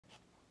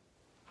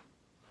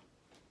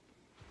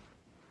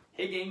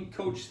Hey gang,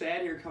 Coach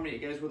Thad here coming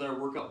at you guys with our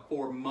workout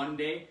for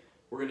Monday.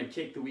 We're going to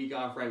kick the week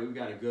off right. We've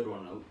got a good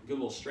one, a good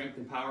little strength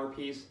and power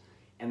piece,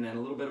 and then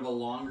a little bit of a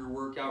longer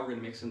workout. We're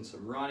going to mix in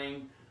some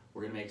running.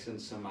 We're going to mix in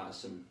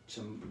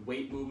some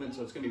weight movement,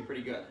 so it's going to be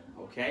pretty good.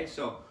 Okay,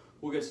 so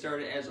we'll get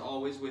started as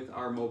always with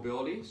our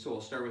mobility. So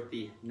we'll start with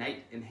the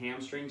night and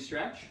hamstring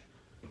stretch.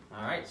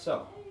 All right,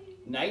 so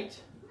night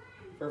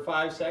for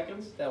 5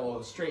 seconds. That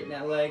will straighten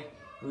that leg,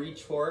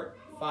 reach for it,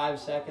 5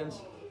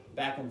 seconds.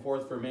 Back and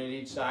forth for a minute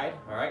each side.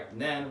 All right,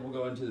 and then we'll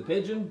go into the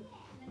pigeon.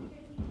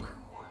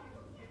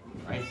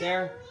 Right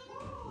there,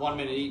 1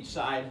 minute each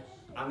side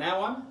on that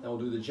one. Then we'll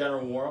do the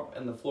general warm-up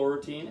and the floor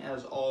routine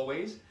as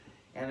always.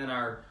 And then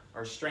our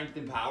strength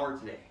and power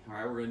today. All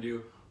right, we're gonna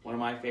do one of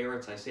my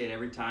favorites. I say it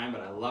every time,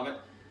 but I love it.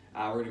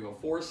 We're gonna go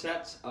 4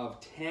 sets of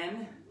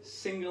 10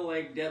 single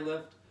leg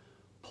deadlift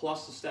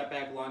plus a step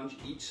back lunge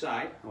each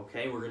side.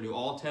 Okay, we're gonna do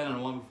all 10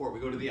 on one before we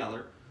go to the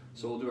other.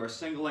 So we'll do our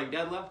single leg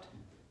deadlift.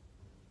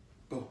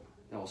 Boom.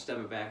 Then we'll step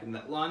it back in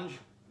that lunge.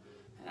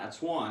 And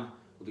that's 1.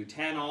 We'll do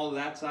 10 all to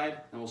that side.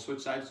 Then we'll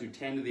switch sides, do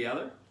 10 to the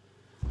other.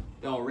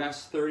 Then we'll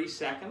rest 30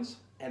 seconds.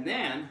 And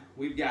then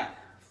we've got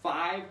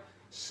 5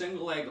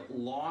 single leg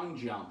long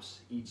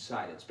jumps each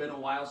side. It's been a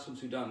while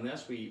since we've done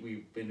this.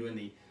 We've been doing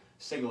the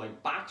single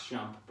leg box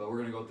jump, but we're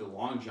gonna go with the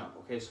long jump.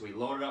 Okay, so we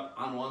load it up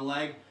on one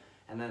leg,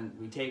 and then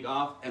we take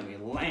off and we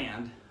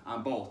land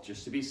on both,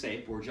 just to be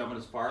safe. We're jumping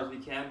as far as we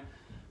can.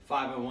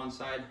 5 on one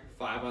side,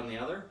 5 on the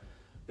other.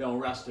 Then we'll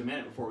rest a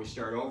minute before we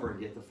start over and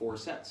get the 4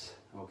 sets,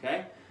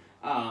 okay?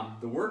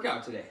 The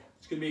workout today,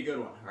 it's gonna be a good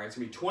one, all right? It's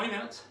gonna be 20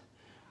 minutes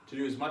to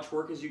do as much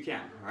work as you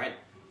can, all right?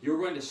 You're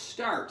going to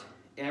start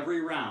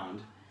every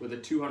round with a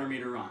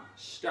 200-meter run.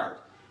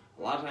 Start.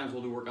 A lot of times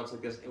we'll do workouts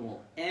like this and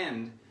we'll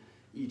end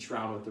each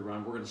round with the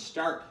run. We're gonna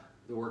start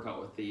the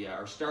workout with the,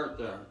 or start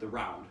the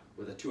round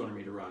with a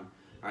 200-meter run.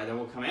 All right, then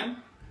we'll come in and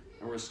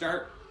we're gonna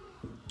start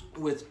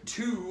with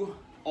 2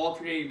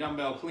 alternating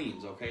dumbbell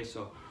cleans, okay?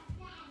 So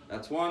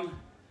that's 1.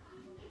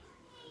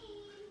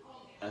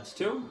 That's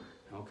 2.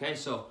 Okay,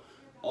 so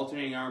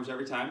alternating arms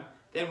every time.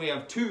 Then we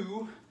have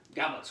 2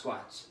 goblet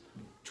squats.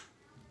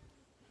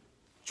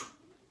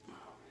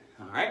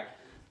 All right,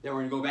 then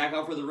we're gonna go back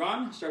out for the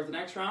run, start the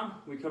next round.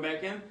 We come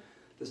back in,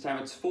 this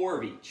time it's 4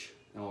 of each.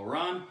 Then we'll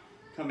run,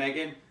 come back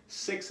in,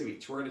 6 of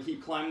each. We're gonna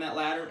keep climbing that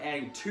ladder,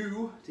 adding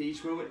 2 to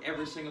each movement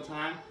every single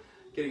time,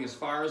 getting as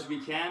far as we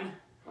can.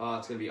 Oh,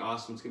 it's gonna be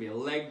awesome. It's gonna be a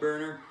leg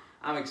burner.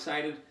 I'm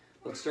excited.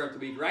 Let's start the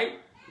week right.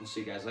 We'll see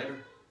you guys later.